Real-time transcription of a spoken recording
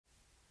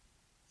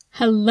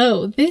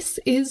Hello, this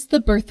is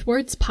the Birth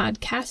Words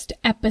Podcast,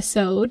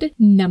 episode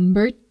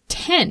number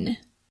 10.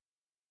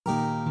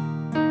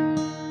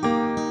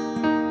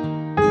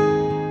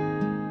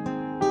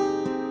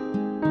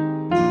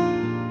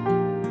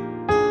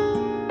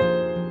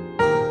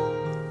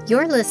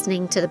 You're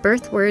listening to the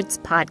Birth Words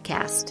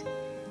Podcast.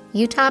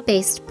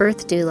 Utah-based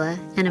birth doula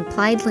and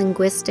applied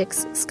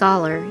linguistics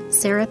scholar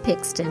Sarah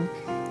Pixton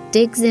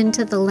digs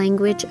into the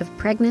language of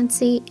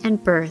pregnancy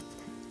and birth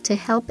to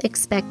help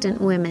expectant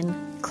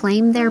women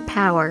claim their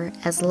power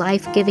as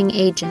life-giving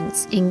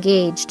agents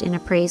engaged in a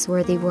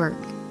praiseworthy work.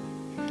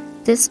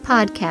 This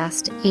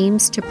podcast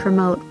aims to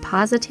promote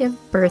positive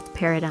birth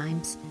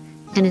paradigms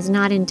and is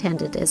not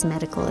intended as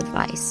medical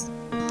advice.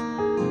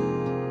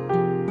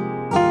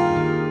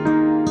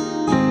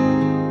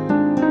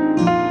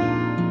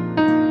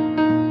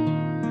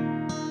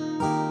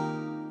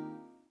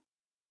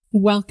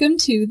 Welcome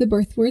to the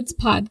Birth Words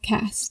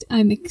Podcast.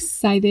 I'm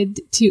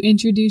excited to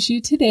introduce you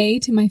today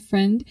to my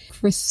friend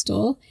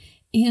Crystal.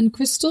 And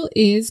Crystal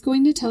is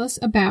going to tell us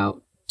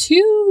about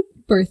two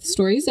birth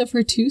stories of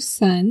her two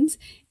sons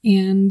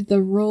and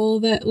the role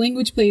that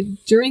language played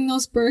during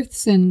those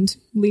births and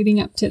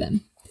leading up to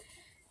them.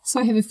 So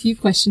I have a few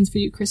questions for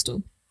you,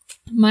 Crystal.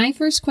 My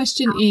first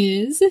question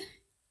is...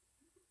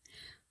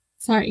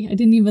 Sorry, I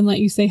didn't even let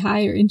you say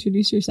hi or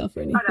introduce yourself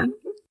or anything.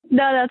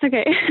 No, that's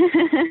okay.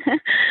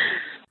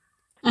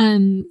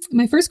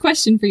 My first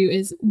question for you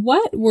is,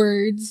 what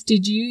words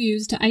did you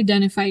use to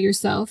identify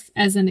yourself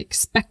as an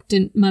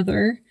expectant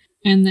mother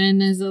and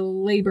then as a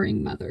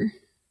laboring mother?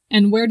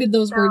 And where did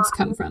those words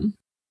come from?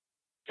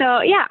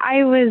 So, yeah,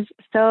 I was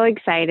so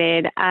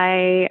excited.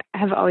 I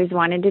have always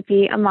wanted to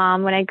be a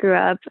mom when I grew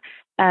up.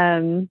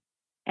 And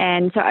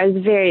so I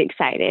was very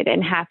excited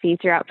and happy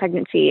throughout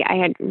pregnancy. I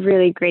had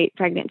really great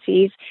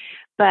pregnancies,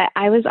 but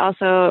I was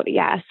also,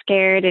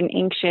 scared and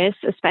anxious,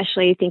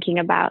 especially thinking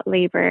about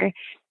labor.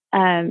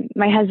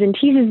 My husband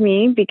teases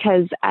me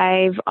because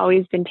I've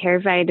always been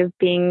terrified of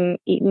being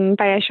eaten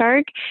by a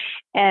shark,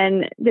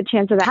 and the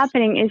chance of that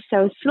happening is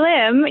so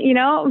slim,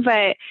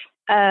 but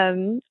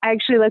I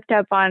actually looked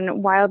up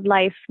on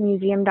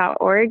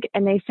wildlifemuseum.org,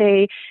 and they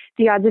say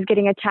the odds of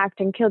getting attacked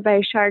and killed by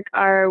a shark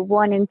are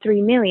 1 in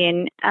 3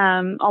 million,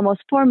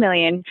 almost 4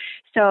 million.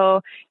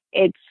 So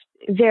it's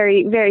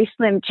very, very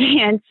slim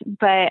chance,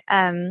 but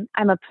I'm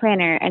a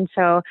planner. And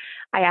so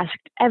I asked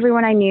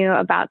everyone I knew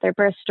about their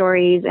birth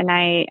stories, and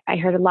I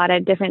heard a lot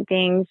of different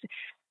things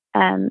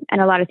and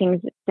a lot of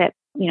things that,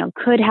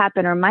 could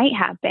happen or might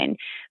happen.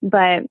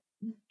 But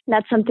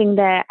that's something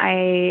that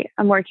I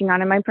am working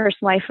on in my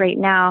personal life right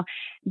now,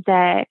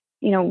 that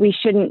we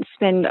shouldn't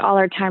spend all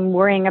our time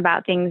worrying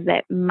about things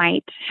that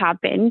might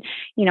happen.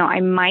 I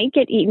might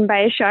get eaten by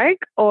a shark,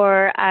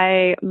 or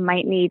I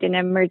might need an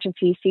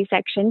emergency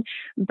C-section,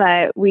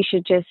 but we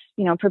should just,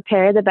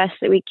 prepare the best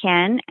that we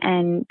can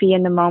and be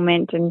in the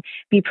moment and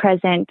be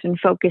present and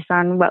focus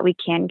on what we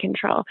can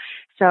control.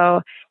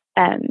 So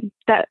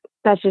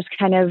that's just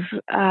kind of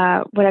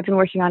what I've been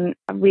working on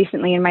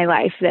recently in my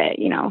life, that,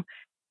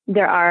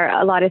 there are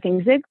a lot of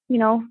things that,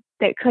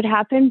 that could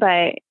happen,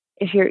 but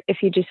if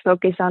you just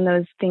focus on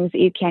those things that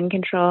you can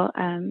control,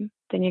 then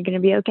you're going to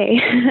be okay.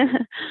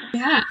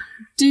 Yeah.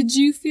 Did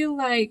you feel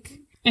like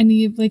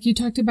you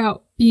talked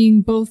about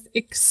being both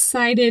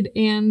excited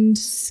and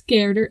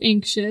scared or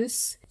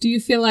anxious? Do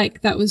you feel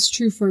like that was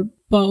true for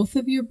both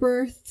of your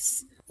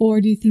births? Or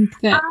do you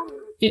think that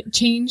it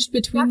changed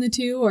between the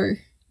two, or?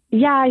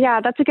 Yeah,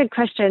 that's a good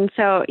question.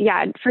 So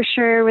yeah, for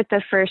sure with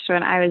the first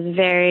one, I was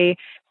very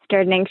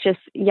scared and anxious.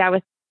 Yeah,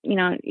 with,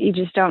 you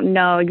just don't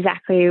know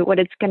exactly what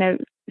it's going to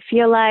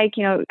feel like.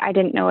 I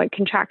didn't know what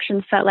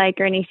contractions felt like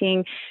or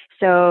anything.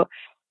 So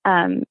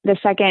the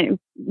second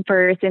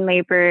birth in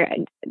labor,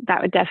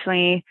 that would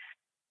definitely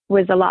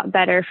was a lot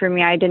better for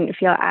me. I didn't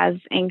feel as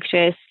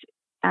anxious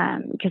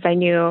because I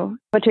knew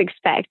what to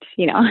expect,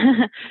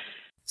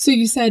 So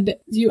you said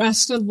you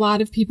asked a lot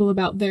of people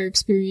about their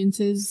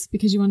experiences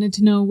because you wanted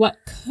to know what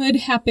could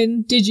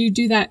happen. Did you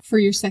do that for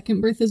your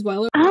second birth as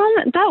well?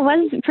 That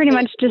was pretty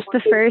much just the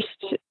first,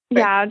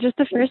 just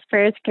the first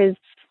birth, because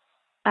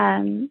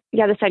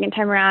the second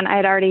time around, I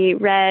had already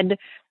read,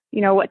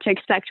 what to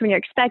expect when you're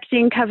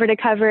expecting cover to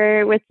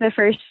cover with the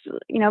first,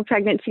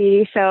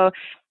 pregnancy. So,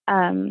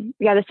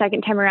 the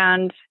second time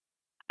around,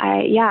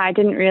 I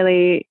didn't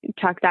really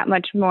talk that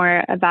much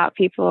more about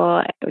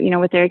people,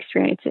 with their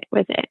experience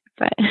with it.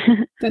 But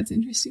that's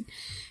interesting,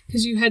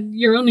 because you had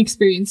your own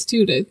experience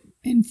too to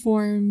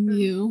inform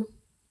you,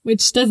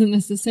 which doesn't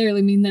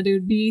necessarily mean that it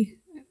would be,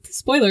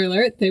 spoiler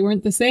alert, they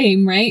weren't the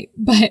same, right?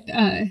 But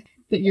that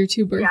your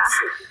two births.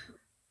 Yeah.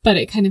 But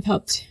it kind of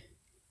helped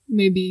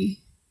maybe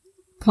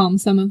calm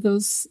some of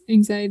those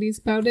anxieties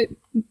about it,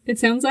 it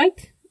sounds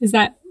like. Is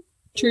that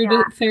true?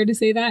 Yeah. Fair to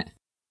say that?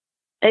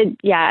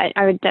 I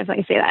would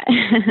definitely say that.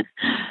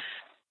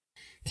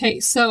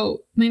 Okay, so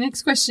my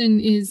next question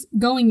is,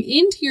 going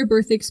into your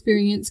birth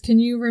experience, can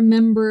you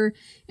remember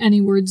any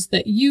words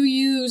that you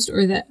used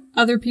or that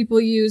other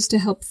people used to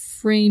help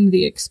frame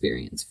the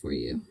experience for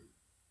you?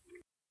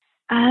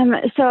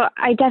 So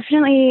I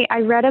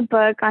read a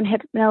book on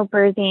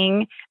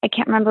hypnobirthing. I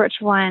can't remember which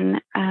one.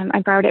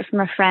 I borrowed it from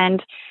a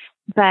friend,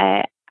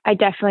 but I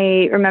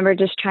definitely remember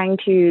just trying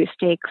to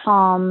stay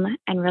calm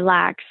and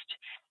relaxed.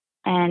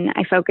 And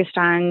I focused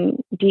on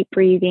deep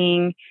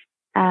breathing.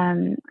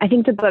 I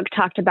think the book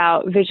talked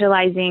about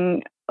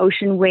visualizing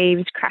ocean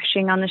waves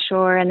crashing on the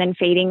shore and then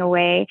fading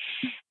away.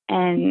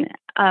 And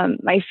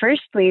my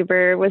first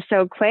labor was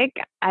so quick,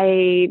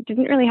 I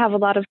didn't really have a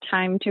lot of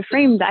time to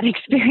frame that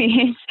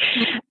experience.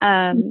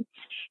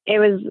 It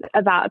was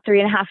about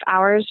 3.5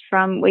 hours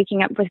from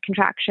waking up with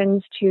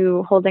contractions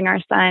to holding our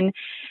son.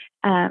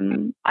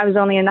 I was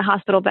only in the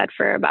hospital bed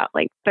for about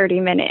like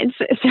 30 minutes.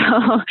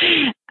 So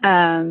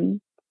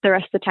the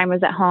rest of the time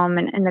was at home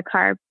and in the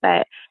car.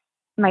 But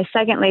my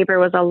second labor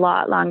was a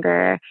lot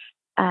longer.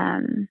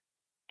 And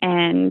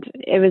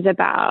it was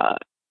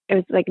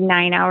like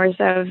 9 hours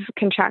of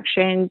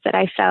contractions that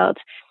I felt.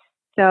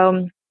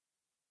 So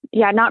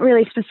yeah, not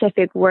really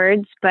specific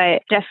words,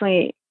 but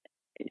definitely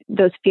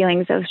those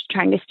feelings of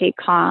trying to stay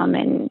calm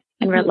and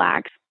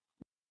relax.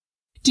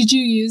 Did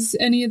you use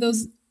any of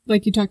those,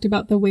 like you talked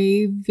about the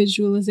wave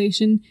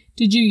visualization?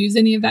 Did you use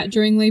any of that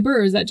during labor,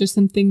 or is that just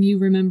something you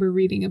remember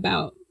reading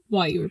about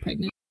while you were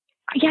pregnant?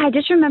 Yeah, I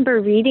just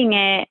remember reading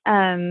it.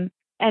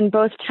 And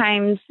both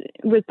times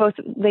with both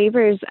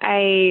labors,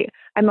 I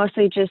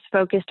mostly just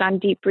focused on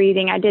deep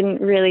breathing. I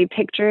didn't really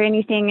picture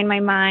anything in my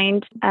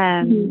mind.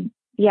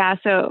 Yeah,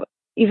 so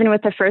even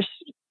with the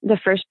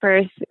first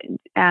birth,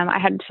 I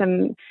had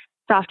some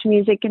soft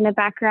music in the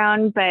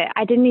background, but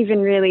I didn't even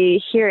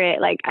really hear it.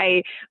 Like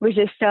I was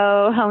just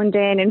so honed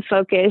in and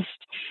focused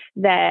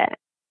that,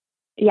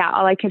 yeah,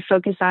 all I could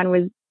focus on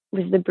was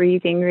the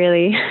breathing,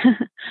 really.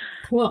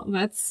 Cool.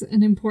 That's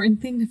an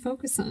important thing to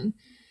focus on.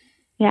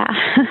 Yeah.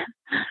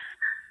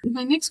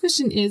 My next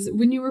question is,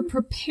 when you were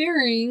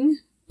preparing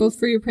both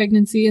for your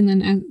pregnancy and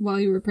then while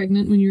you were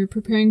pregnant, when you were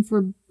preparing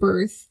for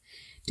birth,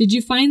 did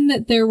you find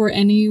that there were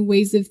any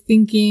ways of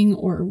thinking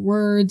or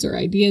words or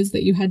ideas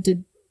that you had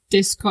to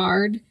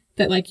discard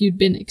that like you'd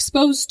been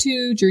exposed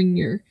to during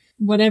your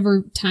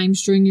whatever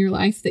times during your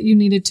life that you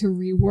needed to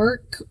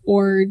rework?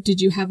 Or did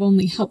you have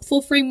only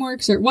helpful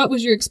frameworks? Or what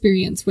was your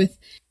experience with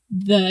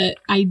the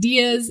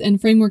ideas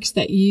and frameworks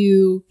that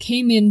you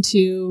came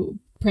into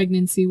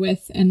pregnancy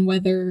with, and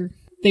whether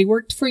they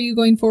worked for you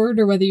going forward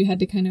or whether you had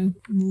to kind of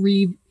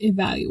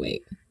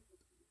reevaluate?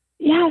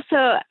 Yeah, so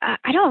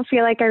I don't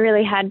feel like I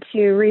really had to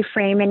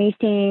reframe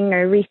anything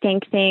or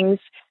rethink things.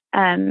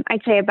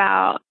 I'd say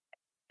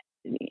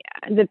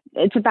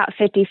it's about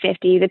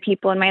 50-50, the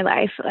people in my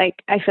life.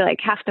 Like, I feel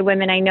like half the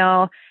women I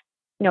know,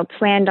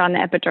 planned on the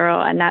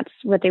epidural and that's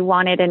what they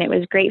wanted and it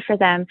was great for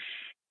them.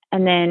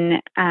 And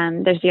then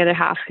there's the other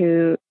half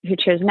who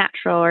chose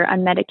natural or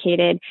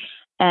unmedicated.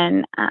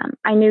 And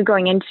I knew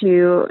going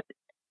into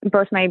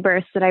both my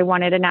births that I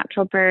wanted a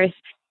natural birth.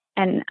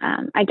 And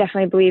I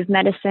definitely believe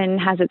medicine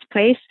has its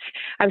place.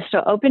 I was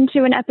still open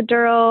to an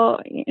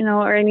epidural,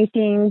 or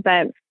anything,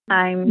 but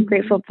I'm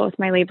grateful both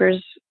my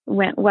labors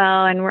went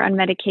well and were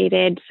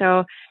unmedicated.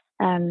 So,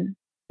 I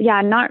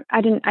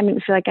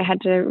didn't feel like I had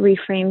to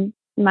reframe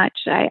much.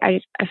 I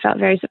felt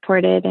very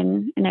supported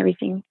and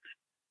everything.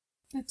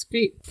 That's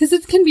great. Because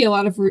it can be a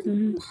lot of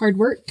hard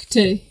work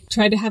to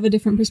try to have a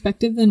different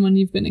perspective than one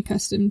you've been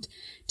accustomed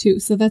to.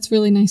 So that's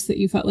really nice that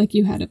you felt like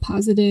you had a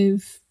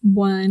positive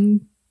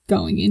one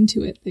going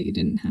into it, that you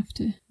didn't have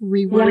to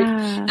rework.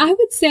 Yeah. I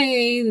would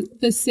say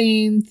the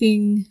same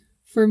thing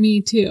for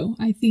me too.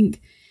 I think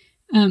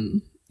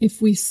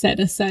if we set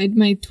aside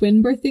my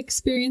twin birth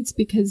experience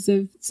because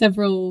of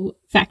several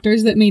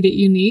factors that made it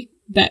unique,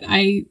 that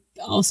I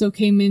also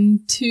came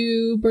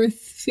into birth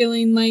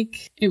feeling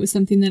like it was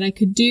something that I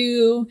could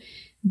do,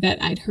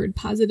 that I'd heard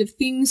positive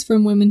things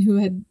from women who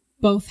had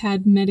both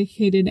had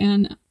medicated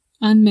and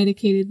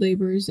unmedicated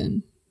labors.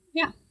 And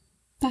yeah,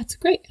 that's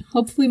great.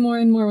 Hopefully more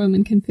and more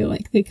women can feel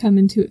like they come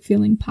into it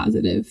feeling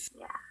positive.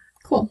 Yeah.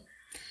 Cool.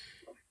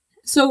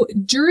 So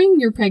during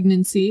your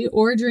pregnancy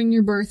or during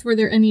your birth, were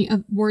there any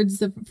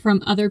words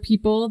from other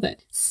people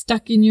that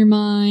stuck in your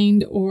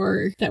mind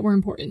or that were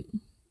important?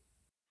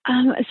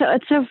 So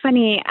it's so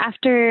funny.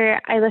 After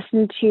I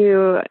listened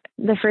to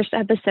the first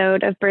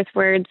episode of Birth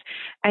Words,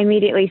 I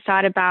immediately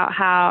thought about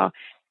how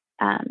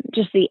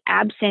just the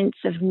absence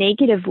of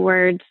negative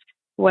words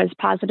was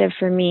positive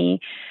for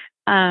me.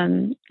 So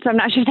I'm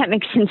not sure if that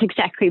makes sense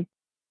exactly.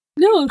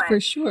 No, for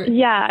sure.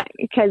 Yeah,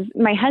 because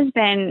my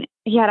husband,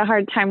 he had a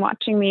hard time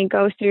watching me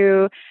go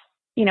through,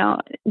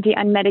 the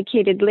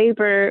unmedicated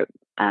labor,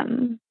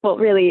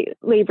 really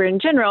labor in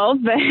general,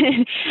 but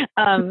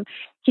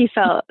he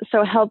felt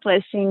so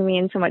helpless seeing me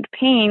in so much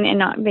pain and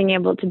not being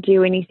able to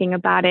do anything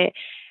about it.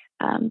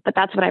 But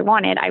that's what I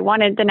wanted. I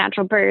wanted the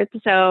natural birth.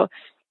 So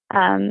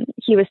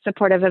he was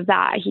supportive of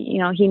that.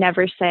 He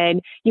never said,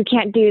 you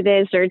can't do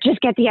this or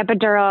just get the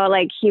epidural.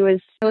 Like, he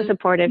was so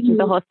supportive to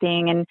the whole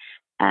thing.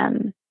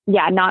 And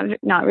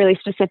not really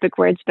specific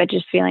words, but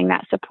just feeling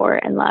that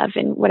support and love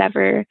in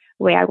whatever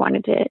way I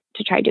wanted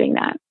to try doing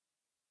that.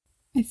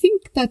 I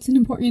think that's an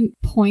important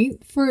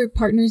point for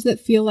partners that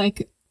feel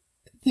like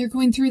they're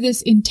going through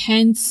this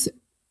intense,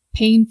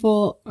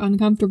 painful,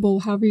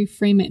 uncomfortable, however you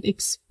frame it,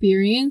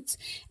 experience.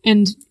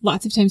 And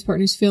lots of times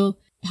partners feel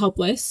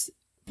helpless,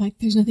 like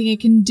there's nothing I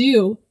can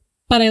do.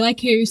 But I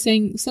like how you're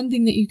saying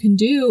something that you can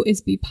do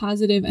is be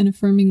positive and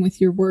affirming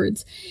with your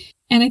words.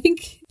 And I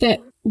think that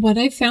what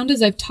I've found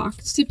is I've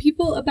talked to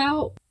people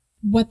about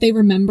what they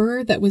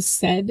remember that was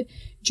said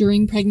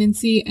during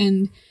pregnancy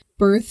and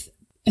birth,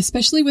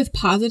 especially with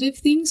positive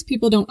things.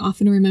 People don't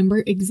often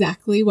remember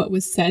exactly what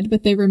was said,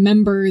 but they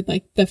remember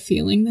like the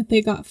feeling that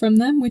they got from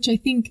them, which I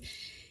think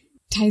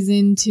ties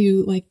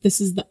into like, this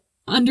is the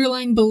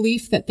underlying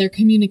belief that they're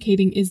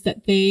communicating, is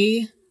that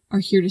they are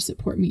here to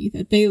support me,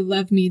 that they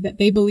love me, that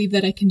they believe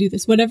that I can do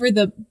this, whatever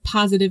the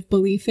positive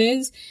belief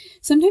is.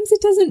 Sometimes it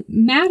doesn't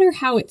matter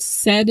how it's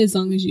said as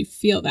long as you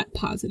feel that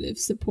positive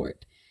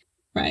support,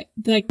 right?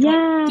 Like,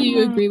 Yeah. Do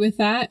you agree with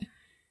that?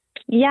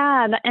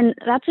 Yeah, and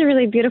that's a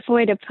really beautiful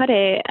way to put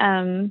it.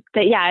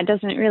 That, yeah, it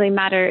doesn't really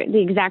matter the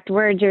exact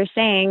words you're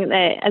saying,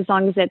 that as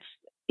long as it's,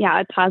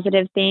 a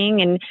positive thing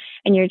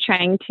and you're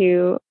trying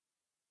to,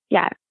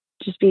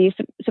 just be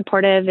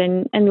supportive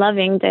and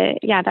loving, that,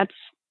 that's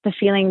the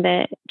feeling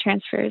that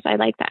transfers. I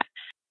like that.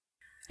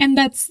 And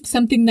that's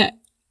something that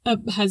a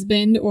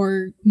husband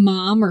or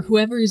mom or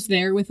whoever is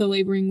there with a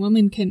laboring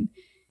woman can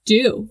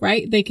do,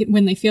 right? They can,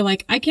 when they feel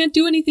like I can't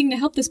do anything to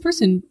help this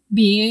person,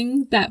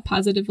 being that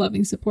positive,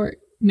 loving support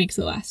makes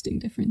a lasting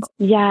difference.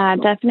 Yeah,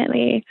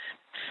 definitely.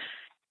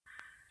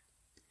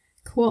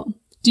 Cool.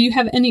 Do you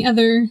have any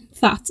other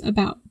thoughts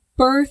about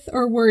birth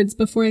or words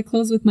before I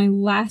close with my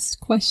last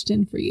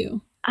question for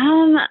you?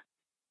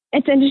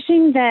 It's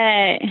interesting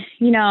that,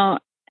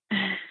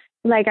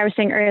 like I was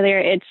saying earlier,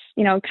 it's,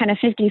 kind of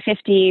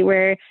 50-50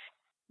 where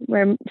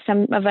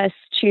some of us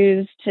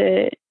choose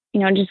to,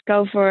 just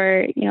go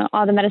for,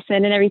 all the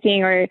medicine and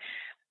everything, or,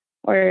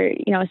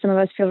 some of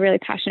us feel really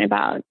passionate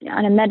about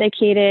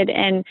unmedicated.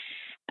 And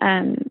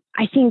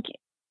I think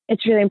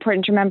it's really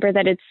important to remember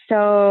that it's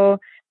so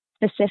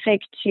specific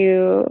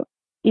to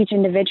each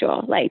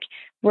individual. Like,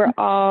 we're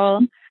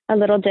all a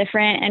little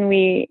different, and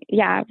we're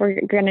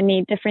going to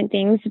need different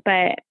things.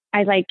 But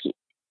I like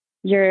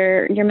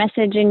your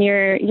message and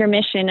your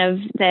mission of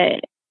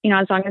that,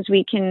 as long as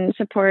we can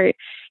support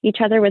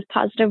each other with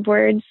positive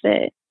words,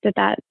 that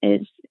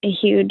is a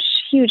huge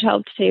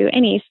help to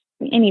any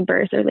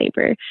birth or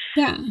labor.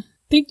 Yeah,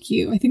 thank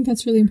you. I think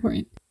that's really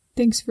important.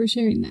 Thanks for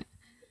sharing that.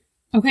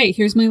 Okay,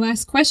 here's my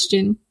last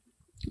question.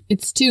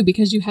 It's 2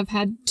 because you have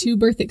had 2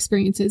 birth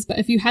experiences, but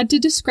if you had to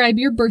describe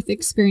your birth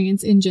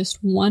experience in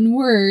just one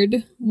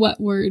word, what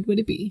word would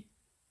it be?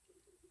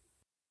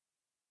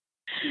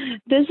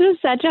 This is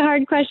such a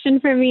hard question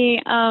for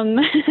me.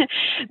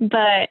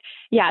 But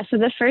yeah, so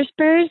the first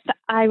birth,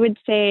 I would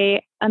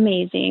say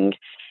amazing.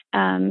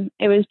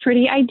 It was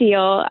pretty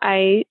ideal.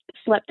 I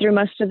slept through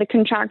most of the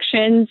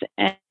contractions,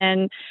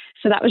 and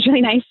so that was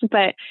really nice.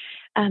 But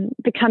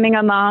becoming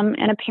a mom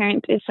and a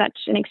parent is such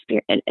an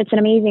experience. It's an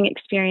amazing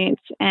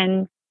experience.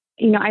 And,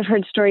 I've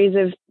heard stories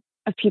of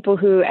people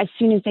who, as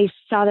soon as they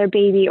saw their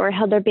baby or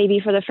held their baby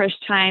for the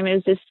first time, it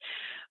was this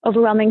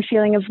overwhelming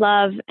feeling of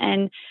love.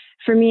 And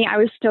for me, I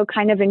was still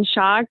kind of in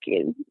shock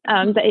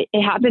that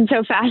it happened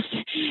so fast.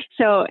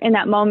 So in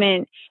that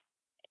moment,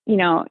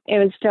 it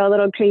was still a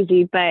little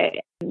crazy, but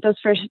those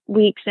first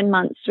weeks and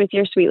months with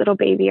your sweet little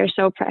baby are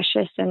so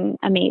precious and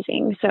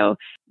amazing. So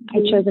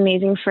I chose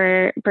amazing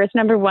for birth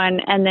number 1.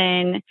 And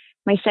then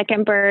my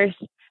second birth,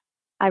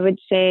 I would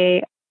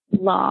say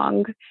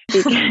long,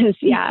 because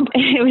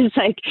it was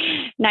like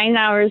 9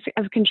 hours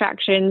of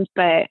contractions,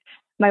 but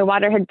my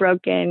water had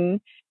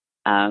broken.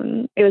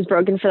 It was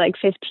broken for like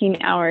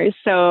 15 hours.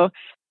 So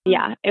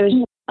it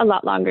was a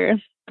lot longer,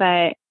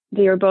 but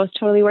they were both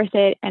totally worth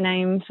it. And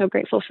I'm so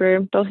grateful for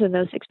both of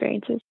those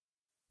experiences.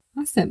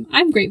 Awesome.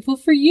 I'm grateful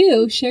for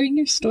you sharing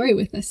your story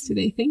with us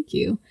today. Thank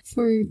you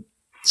for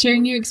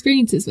sharing your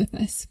experiences with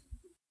us.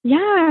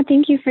 Yeah,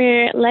 thank you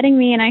for letting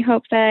me. And I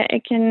hope that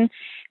it can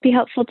be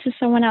helpful to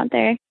someone out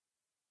there.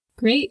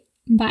 Great.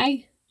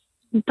 Bye.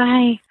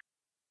 Bye.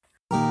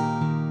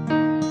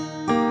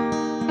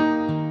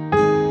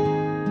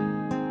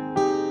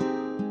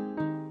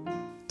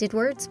 Did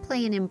words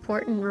play an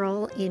important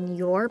role in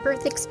your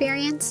birth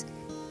experience?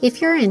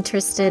 If you're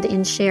interested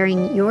in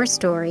sharing your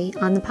story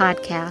on the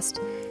podcast,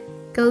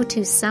 go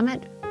to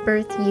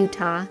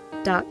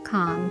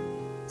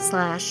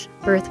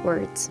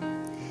summitbirthutah.com/birthwords.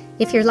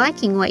 If you're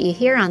liking what you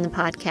hear on the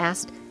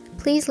podcast,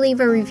 please leave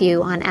a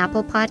review on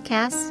Apple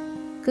Podcasts,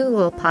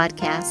 Google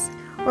Podcasts,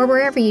 or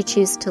wherever you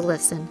choose to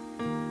listen.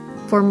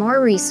 For more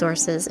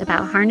resources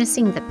about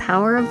harnessing the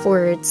power of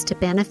words to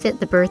benefit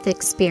the birth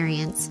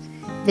experience,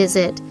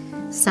 visit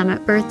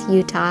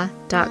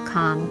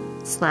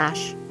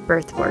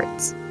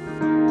summitbirthutah.com/birthwords.